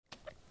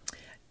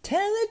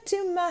Tell it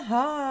to my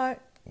heart.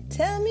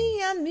 Tell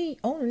me I'm the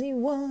only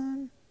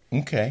one.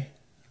 Okay.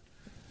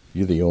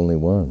 You're the only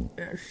one.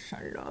 Yes,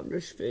 I love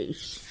this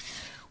face.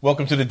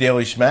 Welcome to the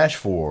Daily Smash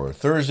for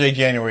Thursday,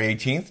 January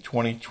 18th,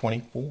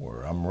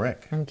 2024. I'm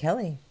Rick. I'm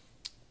Kelly.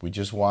 We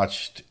just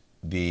watched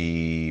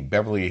the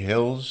Beverly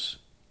Hills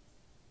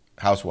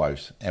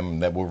Housewives,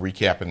 and that we're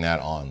recapping that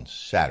on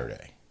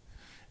Saturday.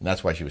 And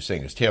that's why she was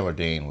saying this. Taylor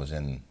Dayne was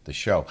in the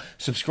show.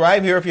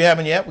 Subscribe here if you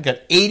haven't yet. We got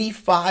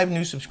 85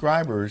 new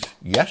subscribers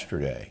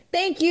yesterday.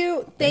 Thank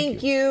you.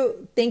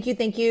 Mm-hmm.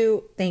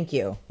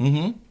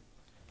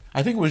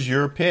 I think it was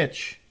your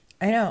pitch.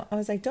 I know. I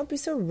was like, don't be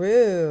so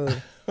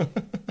rude.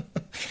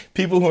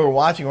 People who are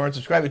watching or aren't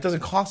subscribed, it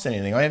doesn't cost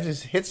anything. All you have to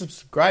just hit the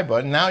subscribe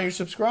button. Now you're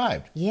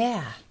subscribed.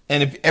 Yeah.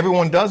 And if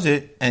everyone does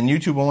it and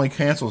YouTube only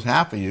cancels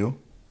half of you,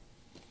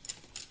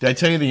 did I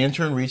tell you the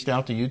intern reached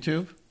out to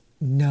YouTube?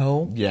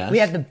 No. Yes. We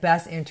have the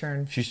best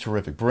intern. She's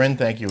terrific. Bryn,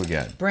 thank you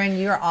again. Bryn,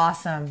 you're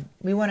awesome.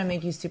 We want to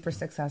make you super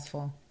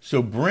successful.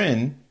 So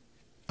Bryn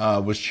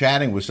was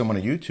chatting with someone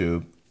at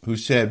YouTube who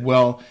said,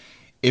 well,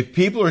 if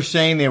people are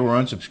saying they were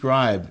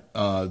unsubscribed,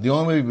 the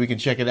only way we can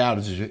check it out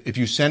is if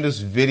you send us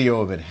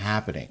video of it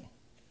happening.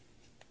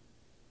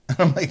 And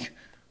I'm like,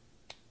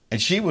 and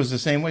she was the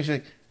same way. She's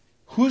like,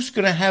 who's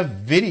going to have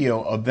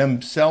video of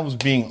themselves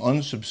being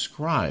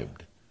unsubscribed?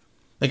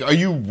 Like, are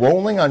you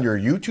rolling on your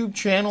YouTube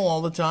channel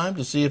all the time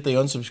to see if they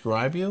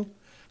unsubscribe you?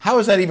 How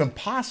is that even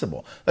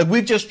possible? Like,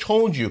 we've just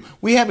told you,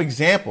 we have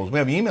examples. We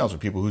have emails of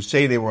people who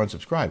say they were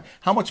unsubscribed.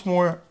 How much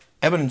more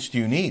evidence do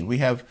you need? We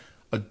have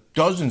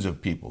dozens of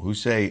people who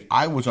say,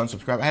 I was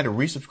unsubscribed. I had to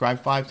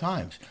resubscribe 5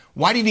 times.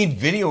 Why do you need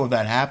video of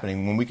that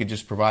happening when we could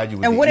just provide you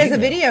with And the what email? is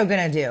a video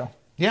going to do?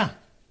 Yeah.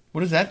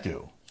 What does that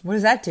do? What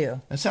does that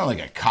do? That sounds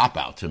like a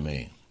cop-out to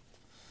me.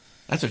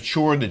 That's a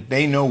chore that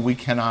they know we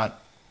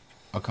cannot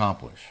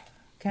accomplish.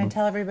 Can I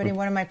tell everybody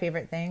one of my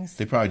favorite things?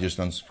 They probably just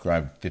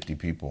unsubscribed 50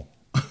 people.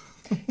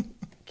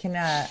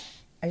 I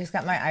just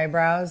got my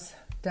eyebrows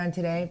done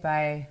today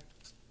by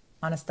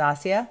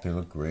Anastasia. They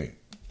look great.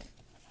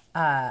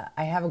 I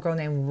have a girl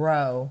named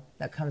Ro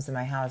that comes to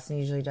my house and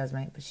usually does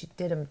but she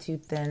did them too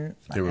thin.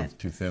 They were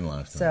too thin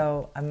last time.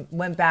 So I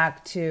went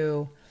back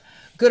to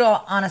good old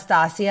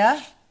Anastasia.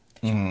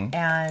 Mm-hmm.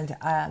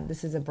 And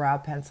this is a brow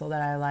pencil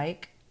that I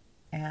like.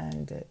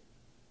 And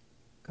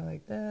go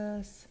like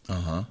this.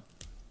 Uh-huh.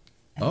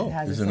 And oh, it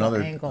has there's this little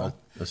another angle.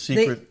 A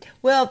secret.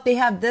 They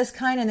have this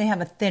kind and they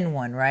have a thin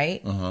one,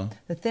 right? Uh-huh.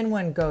 The thin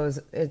one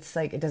it's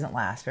like, it doesn't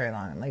last very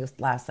long. Like it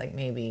lasts like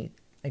maybe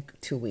like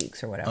 2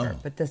 weeks or whatever. Oh.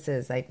 But this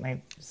is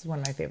one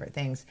of my favorite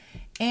things.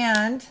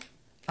 And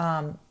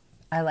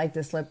I like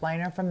this lip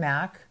liner from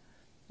MAC.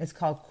 It's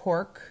called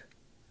Cork.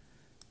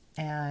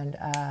 And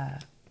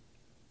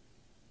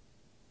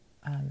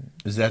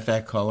is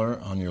that color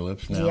on your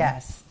lips now?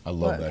 yes. I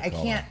love that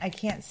color. I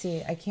can't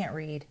see. I can't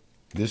read.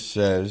 This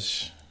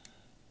says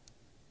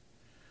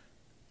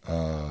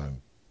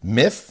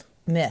Myth?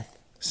 Myth.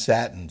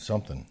 Satin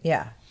something.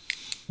 Yeah.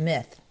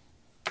 Myth.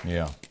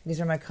 Yeah.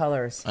 These are my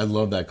colors. I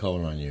love that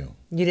color on you.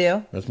 You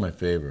do? That's my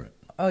favorite.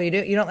 Oh, you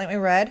do? You don't like my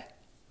red?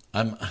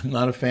 I'm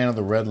not a fan of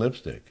the red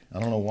lipstick. I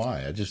don't know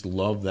why. I just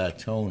love that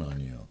tone on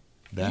you.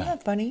 Isn't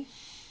that funny?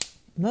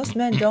 Most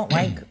men don't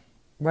like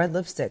red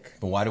lipstick.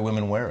 But why do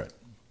women wear it?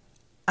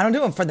 I don't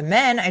do it for the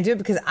men. I do it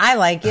because I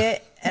like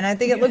it, and I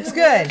think it looks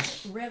good.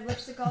 Red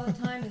lipstick all the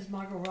time is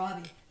Margot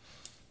Robbie.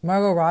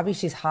 Margot Robbie,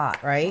 she's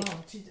hot, right?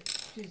 Oh, she's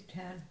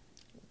 10.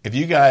 If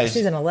you guys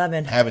She's an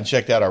 11. haven't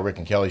checked out our Rick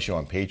and Kelly show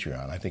on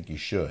Patreon, I think you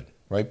should.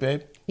 Right,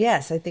 babe?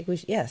 Yes, I think we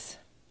should. Yes.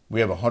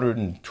 We have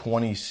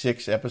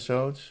 126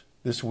 episodes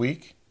this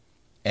week,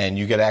 and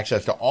you get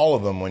access to all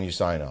of them when you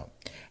sign up.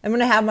 I'm going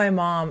to have my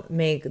mom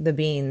make the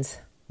beans.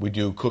 We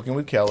do Cooking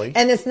with Kelly.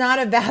 And it's not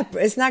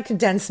it's not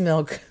condensed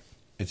milk.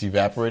 It's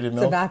evaporated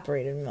milk. It's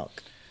evaporated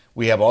milk.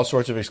 We have all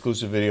sorts of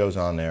exclusive videos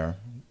on there,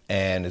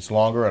 and it's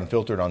longer,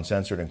 unfiltered,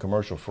 uncensored, and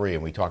commercial-free,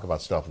 and we talk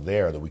about stuff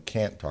there that we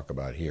can't talk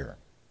about here.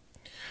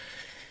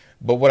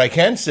 But what I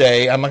can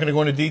say, I'm not going to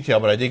go into detail,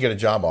 but I did get a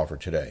job offer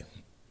today.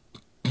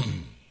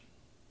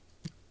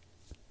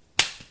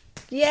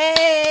 Yay!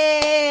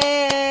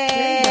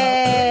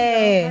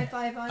 High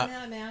five on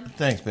that, man.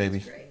 Thanks, baby.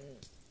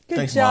 Good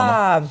Thanks,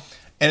 job. Mama.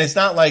 And it's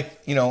not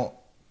like,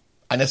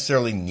 I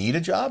necessarily need a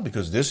job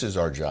because this is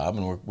our job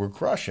and we're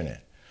crushing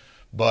it.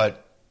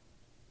 But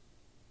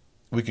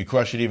we could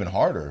crush it even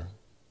harder,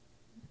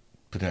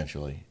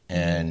 potentially.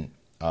 And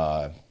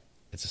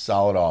it's a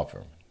solid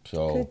offer.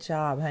 So Good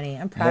job, honey.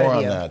 I'm proud more of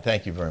on you. that.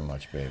 Thank you very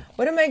much, babe.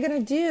 What am I going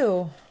to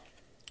do?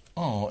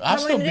 Oh, I'll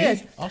still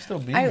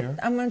be here.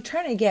 I'm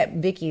trying to get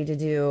Vicky to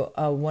do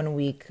a 1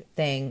 week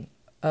thing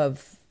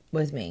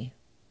with me.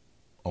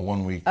 A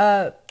 1 week?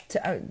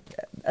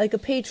 Like a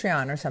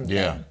Patreon or something.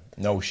 Yeah.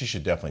 No, she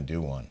should definitely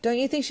do one. Don't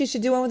you think she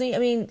should do one with me? I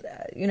mean,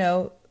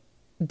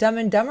 Dumb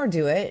and Dumber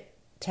do it.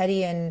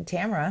 Teddy and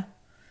Tamara.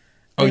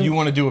 Oh, you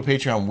want to do a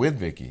Patreon with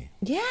Vicky?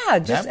 Yeah,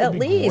 just at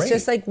least. Great.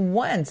 Just like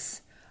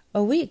once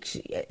a week.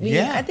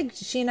 Yeah. I think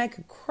she and I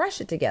could crush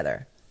it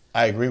together.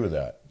 I agree with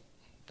that.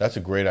 That's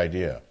a great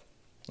idea.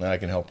 And I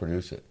can help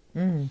produce it.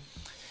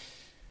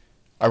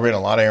 I ran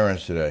a lot of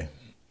errands today,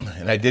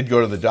 and I did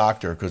go to the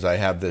doctor because I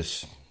have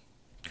this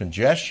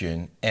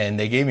congestion, and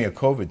they gave me a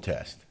COVID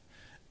test.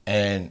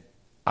 And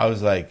I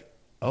was like,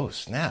 oh,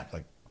 snap.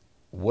 Like,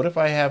 what if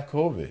I have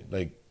COVID?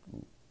 Like,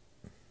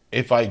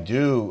 if I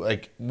do,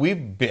 like,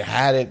 we've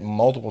had it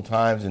multiple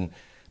times, and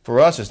for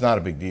us, it's not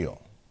a big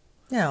deal.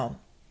 No.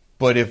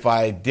 But if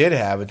I did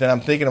have it, then I'm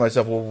thinking to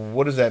myself, well,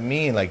 what does that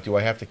mean? Like, do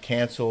I have to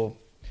cancel?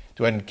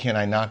 Can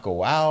I not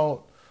go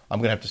out? I'm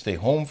going to have to stay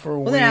home for a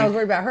week. Well, then I was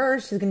worried about her.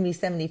 She's going to be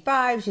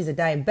 75. She's a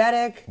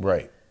diabetic.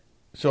 Right.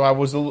 So I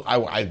was,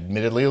 I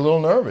admittedly a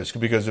little nervous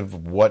because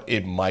of what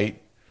it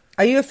might.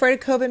 Are you afraid of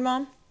COVID,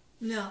 Mom?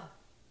 No.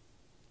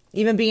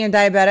 Even being a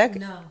diabetic?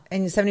 No.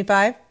 And you're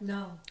 75?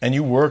 No. And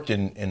you worked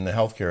in the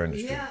healthcare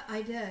industry. Yeah,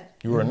 I did.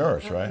 You were a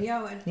nurse, right? Yeah,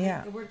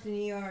 I worked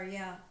in ER,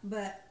 yeah.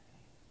 But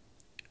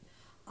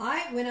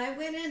when I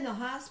went in the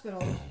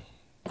hospital,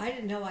 I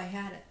didn't know I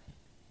had it.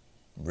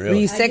 Really? Were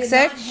you sick? I did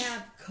not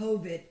have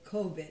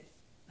COVID.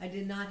 I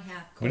did not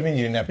have COVID. What do you mean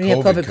you didn't have You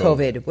have COVID?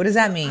 COVID. What does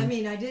that mean? I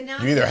mean, I did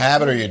not. You either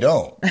have it or you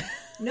don't.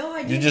 No,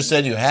 I didn't. You just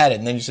said you had it,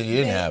 and then you said you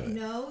didn't have it.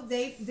 No,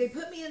 they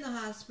put me in the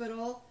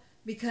hospital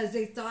because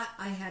they thought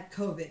I had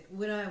COVID.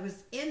 When I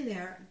was in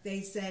there,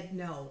 they said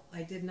no,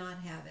 I did not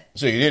have it.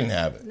 So you didn't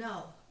have it?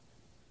 No.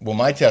 Well,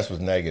 my test was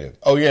negative.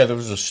 Oh, yeah, there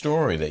was a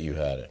story that you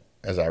had it,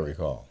 as I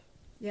recall.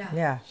 Yeah.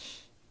 Yeah.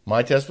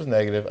 My test was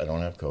negative. I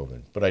don't have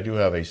COVID, but I do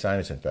have a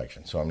sinus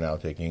infection, so I'm now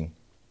taking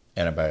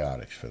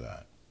antibiotics for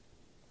that.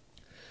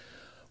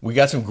 We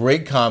got some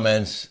great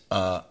comments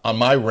on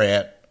my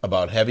rant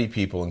about heavy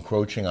people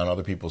encroaching on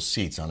other people's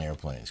seats on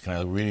airplanes. Can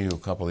I read you a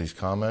couple of these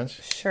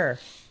comments? Sure.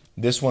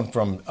 This one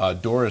from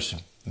Doris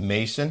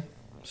Mason,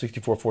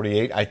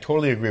 6448. I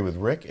totally agree with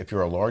Rick. If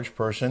you're a large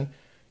person,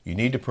 you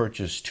need to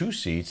purchase 2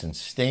 seats and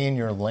stay in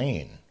your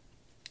lane.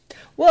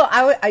 Well,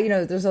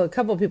 there's a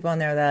couple of people on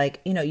there that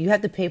like, you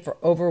have to pay for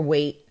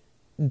overweight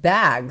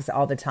bags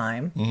all the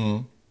time.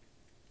 Mm-hmm.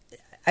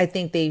 I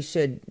think they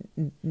should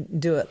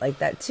do it like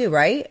that too,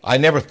 right? I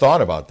never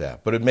thought about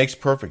that, but it makes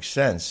perfect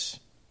sense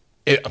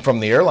from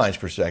the airline's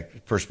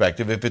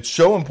perspective. If it's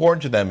so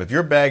important to them, if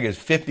your bag is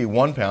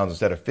 51 pounds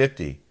instead of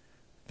 50,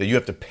 that you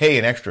have to pay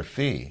an extra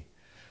fee.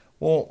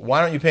 Well,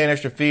 why don't you pay an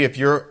extra fee if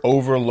you're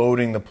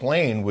overloading the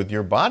plane with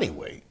your body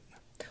weight?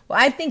 Well,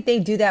 I think they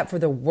do that for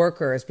the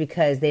workers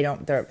because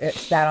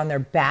it's bad on their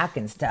back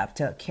and stuff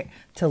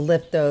to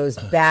lift those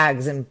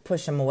bags and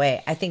push them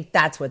away. I think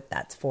that's what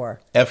that's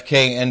for.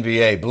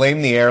 FKNVA,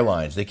 blame the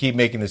airlines. They keep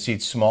making the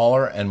seats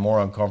smaller and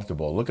more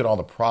uncomfortable. Look at all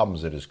the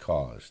problems it has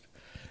caused.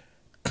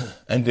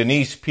 And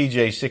Denise,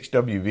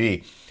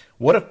 PJ6WB,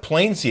 what if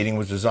plane seating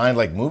was designed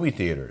like movie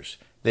theaters?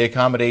 They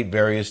accommodate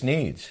various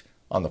needs.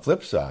 On the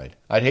flip side,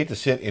 I'd hate to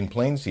sit in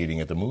plane seating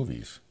at the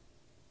movies.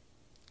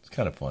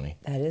 Kind of funny.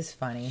 That is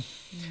funny.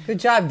 Good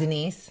job,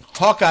 Denise.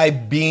 Hawkeye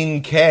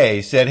Bean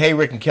K said, hey,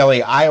 Rick and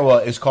Kelly, Iowa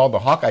is called the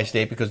Hawkeye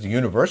State because the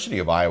University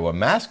of Iowa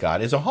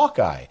mascot is a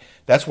Hawkeye.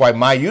 That's why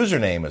my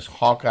username is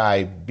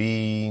Hawkeye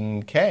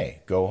Bean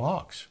K. Go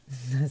Hawks.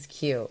 That's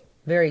cute.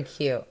 Very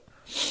cute.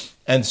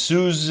 And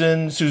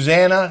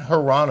Susanna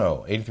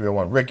Hirano,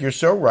 8301. Rick, you're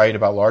so right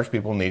about large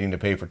people needing to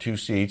pay for 2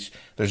 seats.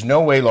 There's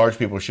no way large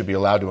people should be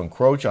allowed to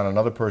encroach on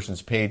another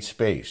person's paid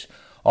space.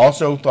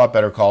 Also thought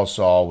Better Call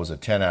Saul was a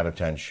 10 out of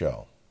 10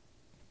 show.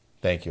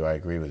 Thank you. I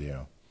agree with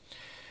you.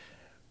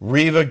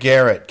 Reva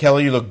Garrett.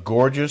 Kelly, you look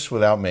gorgeous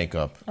without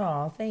makeup.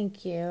 Oh,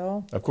 thank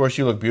you. Of course,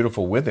 you look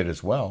beautiful with it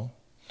as well.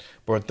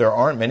 But there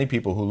aren't many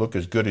people who look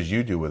as good as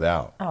you do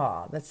without.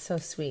 Oh, that's so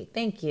sweet.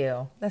 Thank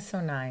you. That's so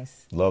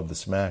nice. Love the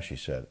smash, she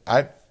said.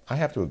 I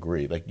have to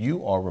agree. Like,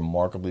 you are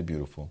remarkably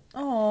beautiful.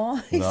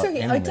 Oh, he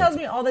tells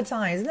me all the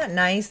time. Isn't that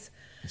nice?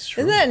 It's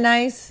true. Isn't that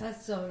nice?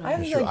 That's so I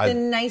nice. have the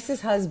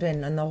nicest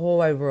husband in the whole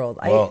wide world.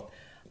 Well,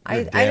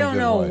 I don't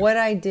know what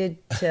I did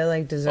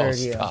to deserve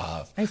you.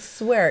 Stop. I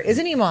swear.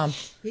 Isn't he, Mom?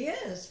 He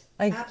is.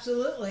 Like-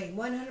 Absolutely.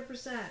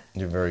 100%.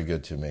 You're very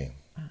good to me.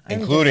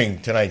 Including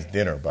tonight's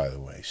dinner, by the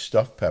way.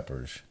 Stuffed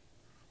peppers.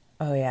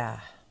 Oh,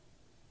 yeah.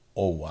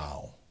 Oh,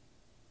 wow.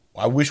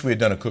 I wish we had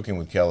done a Cooking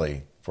with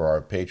Kelly for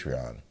our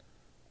Patreon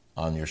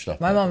on your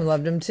stuffed My peppers. mom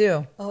loved him,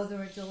 too. Oh, they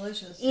were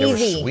delicious. They were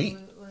Easy. sweet.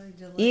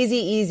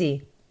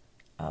 Easy.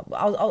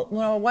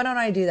 Well, why don't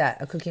I do that?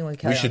 A Cooking with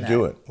Kelly. We should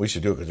do it. We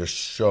should do it because they're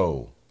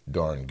so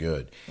darn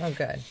good. Oh,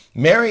 good.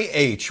 Mary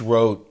H.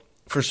 wrote,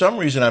 for some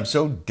reason, I'm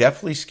so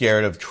deathly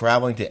scared of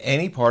traveling to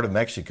any part of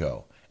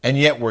Mexico. And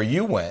yet where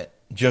you went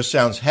just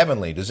sounds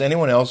heavenly. Does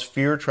anyone else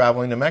fear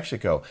traveling to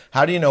Mexico?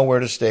 How do you know where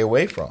to stay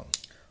away from?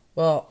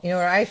 Well, you know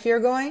where I fear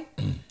going?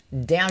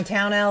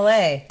 Downtown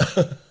L.A.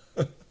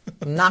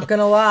 I'm not going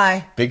to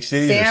lie. Big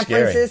cities San are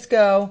scary.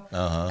 Francisco.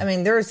 Uh-huh. I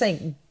mean, they're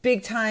saying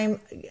big time.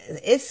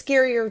 It's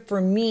scarier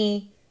for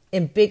me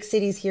in big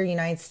cities here in the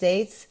United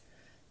States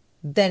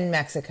than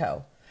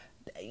Mexico.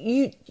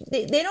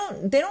 They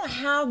don't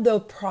have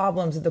the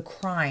problems of the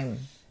crime.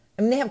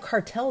 I mean, they have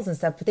cartels and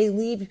stuff, but they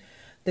leave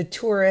the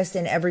tourists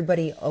and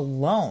everybody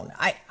alone.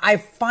 I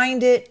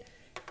find it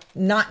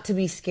not to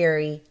be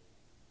scary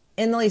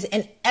in the least.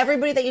 And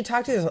everybody that you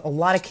talk to, there's a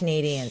lot of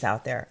Canadians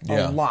out there.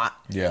 Yeah. A lot.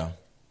 Yeah.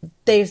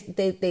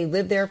 They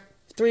live there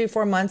 3 or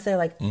 4 months, they're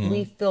like,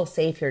 we feel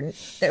safe here.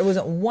 There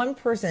wasn't one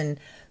person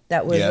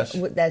that was Yes.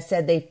 that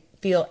said they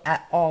feel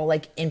at all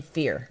like in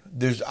fear.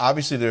 There's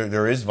obviously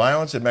there is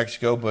violence in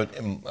Mexico, but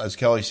as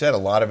Kelly said, a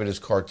lot of it is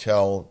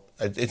cartel.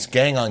 It's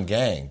gang on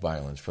gang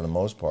violence for the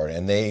most part,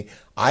 and they,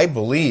 I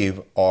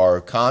believe, are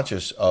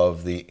conscious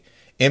of the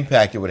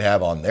impact it would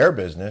have on their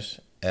business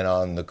and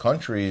on the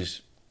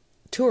country's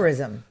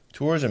Tourism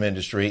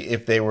industry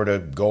if they were to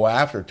go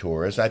after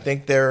tourists. I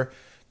think they're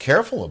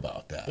careful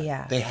about that.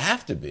 Yeah. They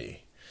have to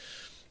be.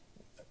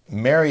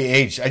 Mary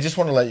H., I just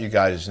want to let you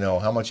guys know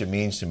how much it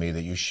means to me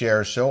that you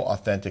share so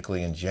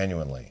authentically and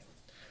genuinely.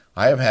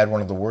 I have had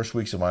one of the worst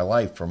weeks of my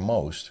life for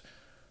most.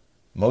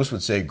 Most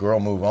would say, girl,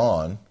 move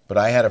on. But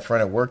I had a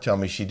friend at work tell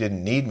me she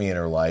didn't need me in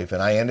her life,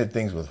 and I ended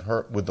things with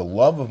her, with the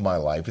love of my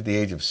life at the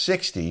age of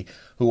 60,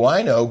 who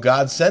I know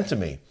God sent to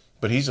me.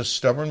 But he's a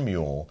stubborn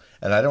mule,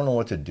 and I don't know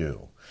what to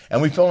do.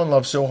 And we fell in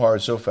love so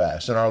hard, so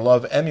fast, and our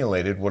love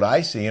emulated what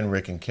I see in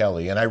Rick and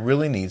Kelly, and I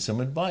really need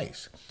some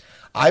advice.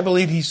 I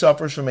believe he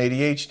suffers from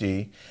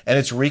ADHD, and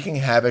it's wreaking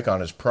havoc on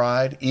his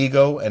pride,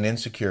 ego, and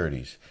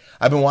insecurities.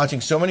 I've been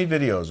watching so many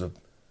videos of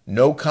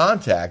no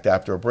contact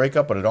after a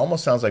breakup, but it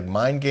almost sounds like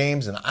mind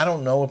games, and I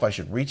don't know if I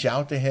should reach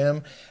out to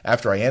him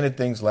after I ended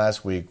things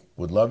last week.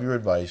 Would love your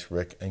advice,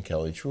 Rick and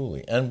Kelly,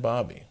 truly. And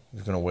Bobby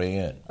is going to weigh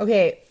in.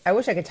 Okay, I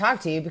wish I could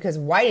talk to you because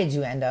why did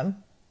you end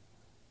them?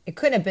 It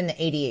couldn't have been the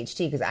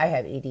ADHD because I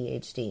have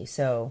ADHD.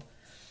 So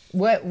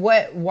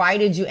why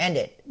did you end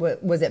it?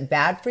 Was it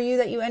bad for you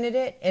that you ended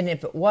it? And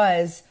if it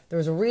was, there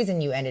was a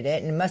reason you ended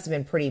it and it must have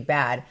been pretty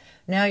bad.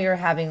 Now you're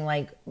having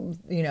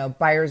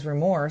buyer's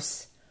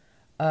remorse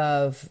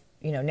of,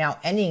 now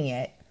ending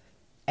it.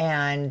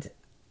 And,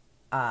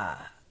 I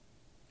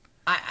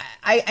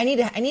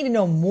need to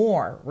know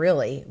more,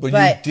 really. But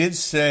you did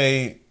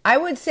say, I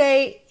would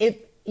say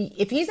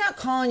if he's not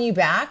calling you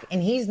back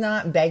and he's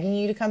not begging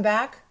you to come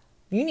back,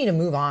 you need to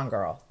move on,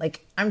 girl.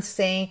 Like I'm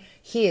saying,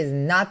 he is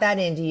not that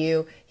into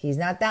you. He's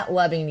not that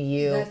loving to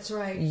you. That's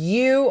right.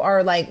 You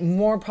are like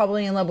more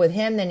probably in love with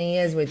him than he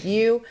is with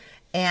you.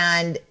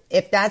 And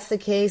if that's the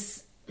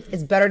case,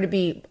 it's better to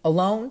be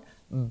alone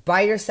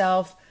by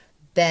yourself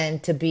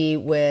than to be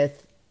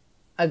with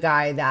a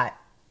guy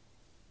that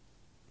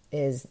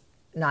is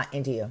not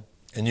into you.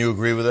 and you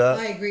agree with that?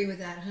 I agree with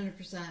that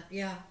 100%.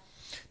 Yeah.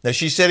 Now,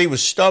 she said he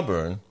was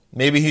stubborn.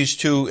 Maybe he's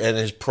too, and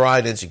his pride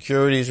and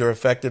insecurities are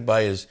affected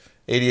by his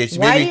ADHD.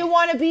 Why do you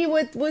want to be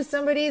with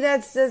somebody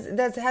that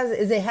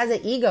has an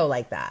ego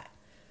like that?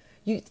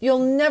 You'll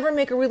never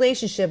make a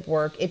relationship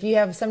work if you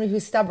have somebody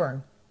who's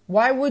stubborn.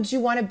 Why would you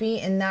want to be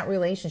in that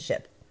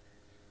relationship?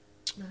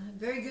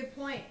 Very good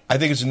point. I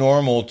think it's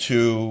normal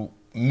to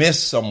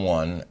miss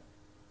someone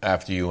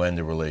after you end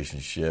a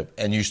relationship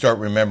and you start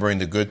remembering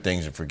the good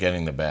things and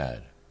forgetting the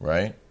bad,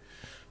 right?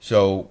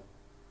 So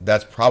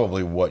that's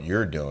probably what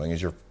you're doing,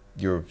 is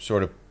you're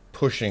sort of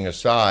pushing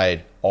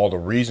aside all the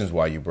reasons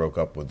why you broke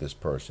up with this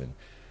person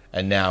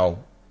and now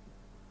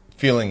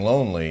feeling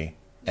lonely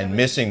and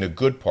missing the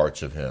good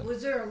parts of him.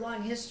 Was there a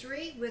long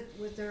history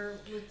with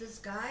this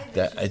guy?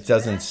 It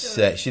doesn't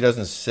say, she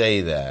doesn't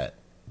say that,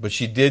 but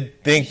she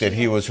did think that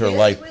he was her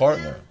life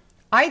partner.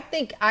 I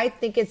think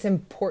it's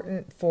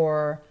important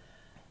for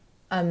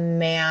a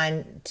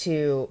man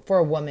for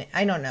a woman.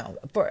 I don't know.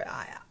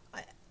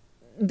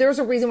 There's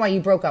a reason why you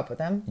broke up with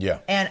him. Yeah.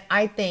 And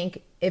I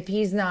think if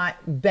he's not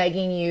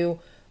begging you,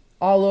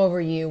 all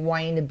over you,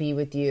 wanting to be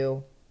with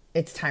you,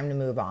 it's time to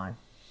move on.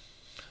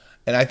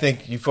 And I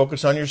think you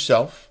focus on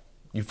yourself.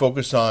 You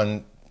focus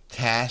on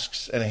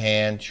tasks at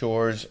hand,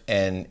 chores,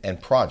 and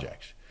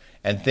projects,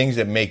 and things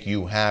that make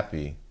you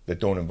happy that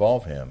don't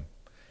involve him.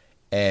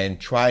 And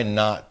try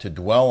not to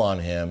dwell on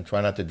him.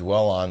 Try not to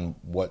dwell on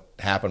what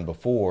happened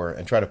before,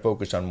 and try to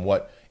focus on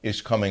what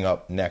is coming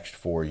up next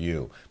for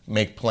you.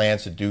 Make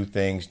plans to do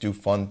things, do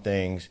fun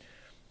things,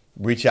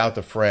 reach out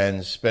to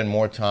friends, spend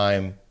more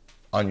time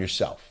on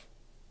yourself.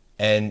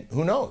 And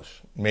who knows,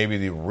 maybe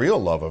the real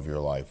love of your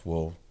life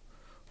will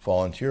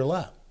fall into your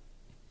lap.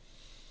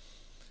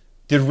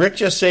 Did Rick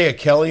just say a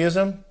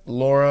Kellyism?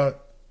 Laura,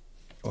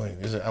 wait,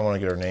 I want to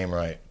get her name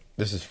right.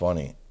 This is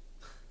funny.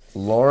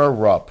 Laura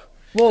Rupp.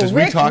 Because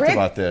we talked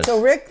about this.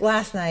 So Rick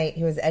last night,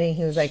 he was editing,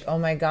 he was like, oh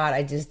my God,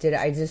 I just did it.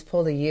 I just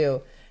pulled a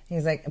U. He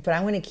was like, but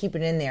I'm going to keep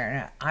it in there.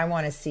 And I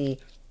want to see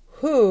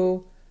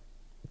who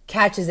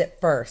catches it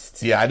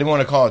first. Yeah, I didn't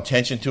want to call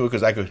attention to it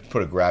because I could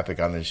put a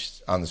graphic on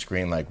the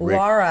screen like Rick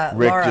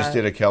Laura just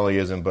did a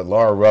Kellyism, but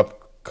Laura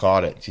Rupp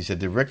caught it. She said,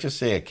 did Rick just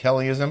say a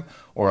Kellyism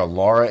or a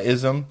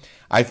Lauraism?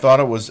 I thought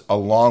it was a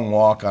long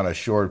walk on a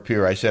short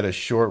pier. I said a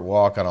short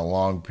walk on a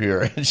long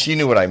pier, and she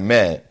knew what I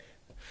meant.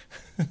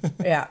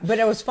 Yeah, but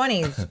it was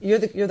funny. You're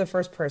the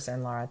first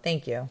person, Laura.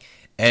 Thank you.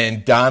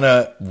 And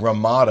Donna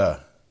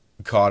Ramada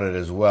caught it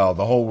as well.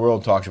 The whole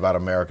world talks about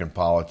American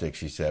politics,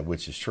 she said,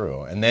 which is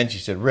true. And then she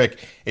said,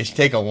 Rick, it's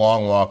take a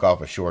long walk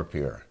off a short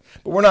pier.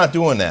 But we're not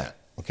doing that,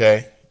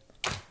 okay?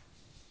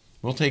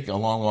 We'll take a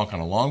long walk on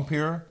a long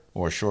pier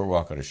or a short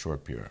walk on a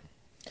short pier.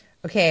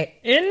 Okay,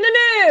 in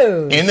the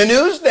news. In the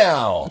news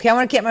now. Okay, I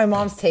want to get my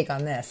mom's take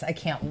on this. I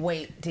can't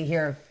wait to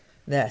hear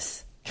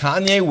this.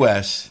 Kanye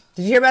West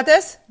Did you hear about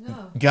this?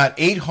 No. got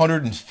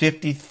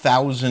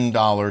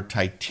 $850,000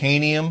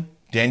 titanium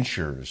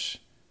dentures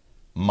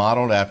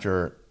modeled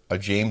after a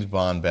James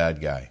Bond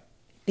bad guy.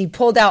 He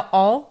pulled out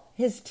all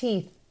his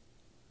teeth.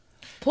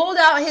 Pulled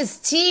out his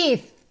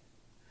teeth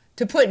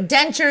to put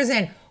dentures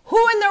in.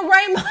 Who in their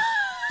right mind?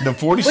 The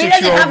Well, he 46-year-old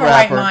doesn't have a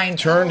right rapper mind.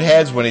 turned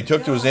heads when he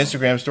took to his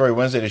Instagram story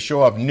Wednesday to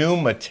show off new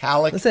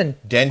metallic Listen.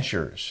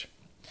 dentures.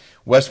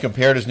 West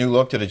compared his new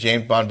look to the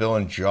James Bond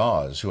villain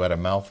Jaws, who had a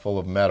mouthful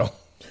of metal.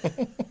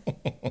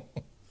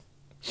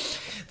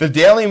 The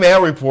Daily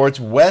Mail reports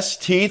West's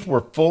teeth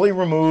were fully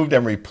removed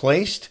and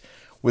replaced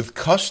with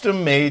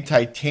custom-made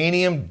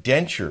titanium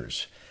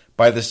dentures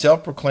by the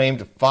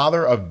self-proclaimed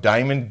father of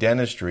diamond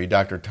dentistry,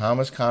 Dr.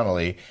 Thomas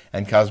Connolly,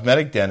 and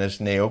cosmetic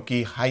dentist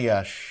Naoki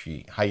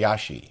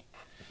Hayashi.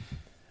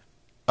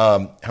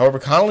 However,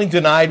 Connolly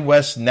denied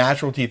West's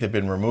natural teeth had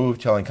been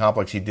removed, telling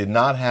Complex he did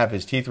not have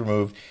his teeth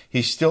removed.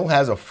 He still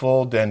has a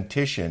full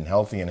dentition,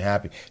 healthy and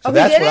happy. So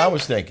that's what I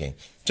was thinking.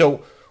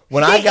 So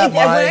when I got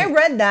when I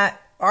read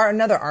that,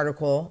 another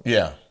article,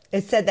 yeah,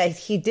 it said that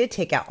he did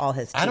take out all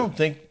his teeth. I don't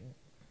think.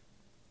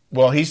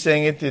 Well, he's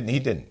saying it didn't. He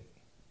didn't.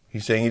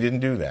 He's saying he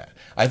didn't do that.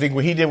 I think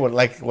what he did,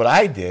 what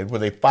I did,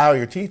 where they file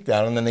your teeth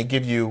down and then they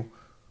give you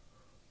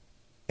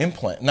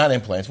not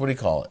implants. What do you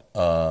call it?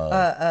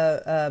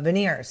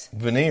 Veneers.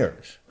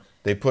 Veneers.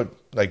 They put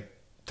like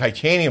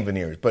titanium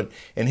veneers, but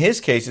in his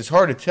case, it's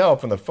hard to tell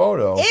from the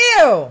photo.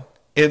 Ew!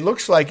 It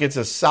looks like it's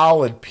a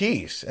solid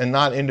piece and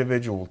not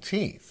individual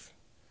teeth.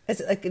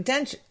 It's like a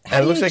denture.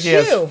 And it looks like he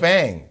has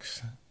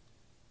fangs.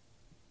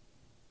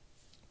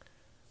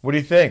 What do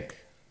you think,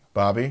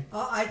 Bobby?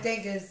 Oh, I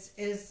think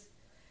is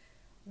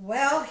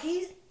well,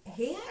 he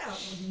had a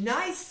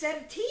nice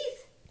set of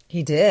teeth.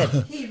 He did.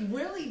 He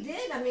really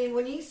did. I mean,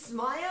 when he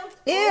smiled.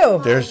 Ew. Oh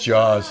my There's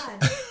Jaws.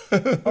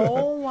 God.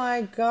 Oh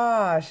my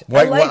gosh.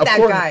 I like that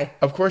guy.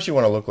 Of course you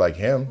want to look like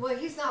him. Well,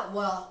 he's not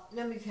well.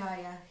 Let me tell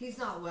you, he's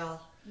not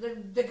well.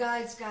 The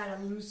guy's got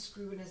a loose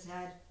screw in his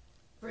head,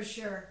 for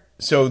sure.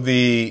 So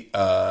the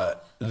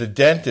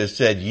dentist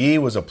said Yi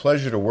was a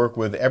pleasure to work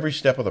with every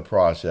step of the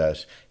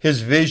process. His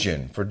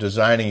vision for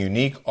designing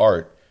unique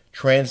art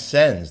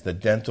transcends the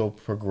dental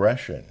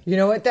progression. You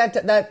know what?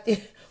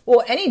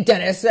 Well, any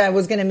dentist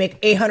was going to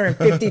make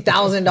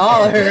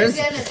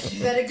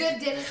 $850,000. But a good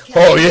dentist can.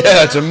 Oh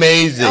yeah, it's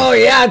amazing. Oh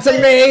yeah, it's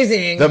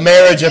amazing. The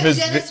marriage of his.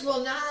 Dentist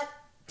will not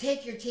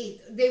take your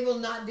teeth. They will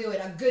not do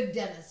it. A good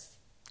dentist.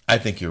 I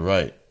think you're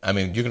right. I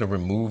mean, you're going to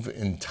remove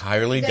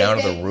entirely down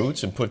to the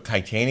roots and put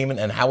titanium in,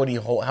 and how would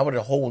it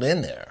hold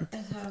in there?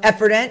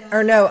 Effordent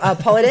or no,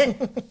 Polydent,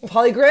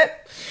 Polygrip.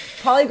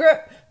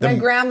 My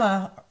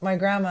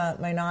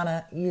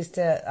nana used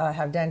to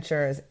have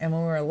dentures, and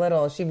when we were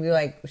little, she would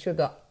go,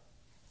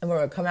 and we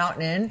would come out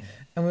and in,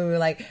 and we were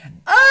like,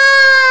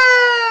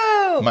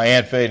 oh! My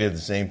Aunt Faye did the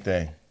same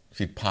thing.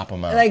 She'd pop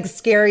them out. Like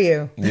scare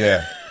you.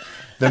 Yeah.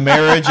 The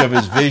marriage of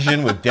his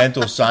vision with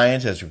dental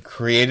science has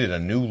created a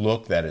new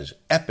look that is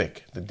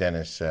epic, the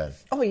dentist said.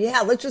 Oh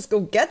yeah, let's just go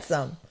get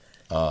some.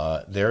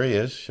 There he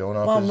is, showing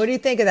off Mom, what do you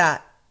think of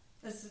that?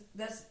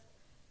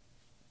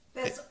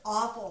 That's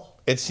awful.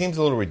 It seems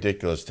a little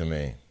ridiculous to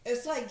me.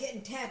 It's like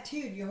getting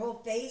tattooed, your whole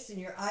face and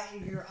your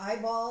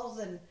eyeballs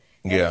and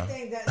Yeah.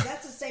 everything.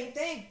 That's the same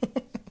thing.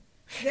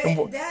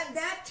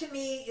 that to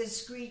me is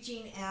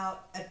screeching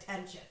out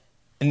attention.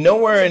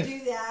 Nowhere People in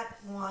who do that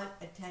want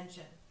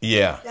attention.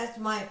 Yeah. That's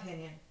my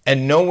opinion.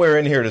 And nowhere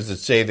in here does it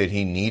say that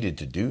he needed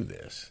to do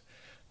this.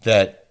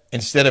 That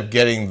instead of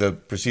getting the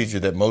procedure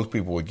that most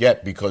people would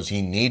get because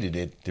he needed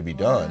it to be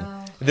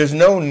done, there's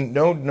no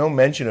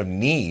mention of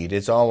need.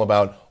 It's all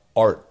about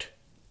art.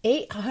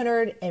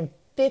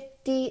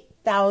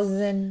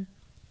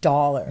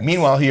 $850,000.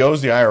 Meanwhile, he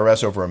owes the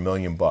IRS over $1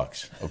 million.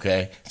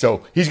 Okay,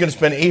 so he's going to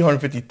spend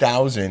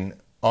 $850,000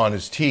 on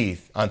his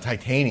teeth, on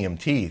titanium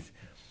teeth,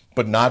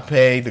 but not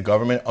pay the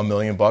government $1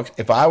 million.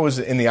 If I was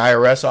in the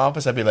IRS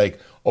office, I'd be like,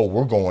 "Oh,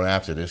 we're going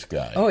after this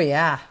guy. Oh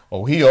yeah.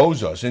 Oh, he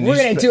owes us." And we're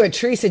going to do a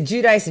Teresa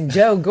Giudice and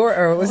Joe Gore,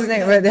 or what's his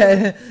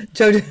name?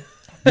 Joe.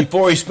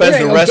 Before he spends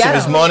the rest of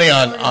his money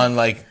on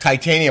like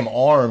titanium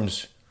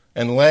arms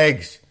and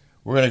legs,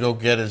 we're going to go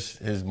get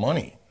his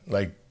money.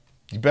 Like,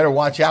 you better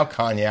watch out,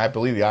 Kanye. I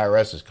believe the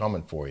IRS is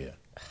coming for you.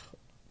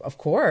 Of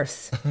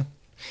course.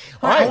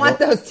 I want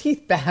those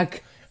teeth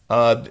back.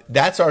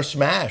 That's our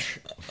smash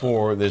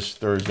for this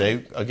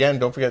Thursday. Again,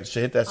 don't forget to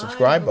hit that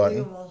subscribe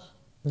button.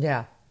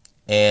 Yeah.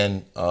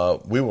 And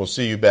we will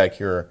see you back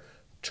here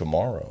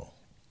tomorrow.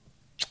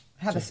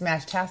 Have a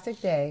smash-tastic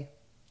day.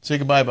 Say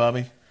goodbye,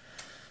 Bobby.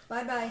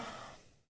 Bye-bye.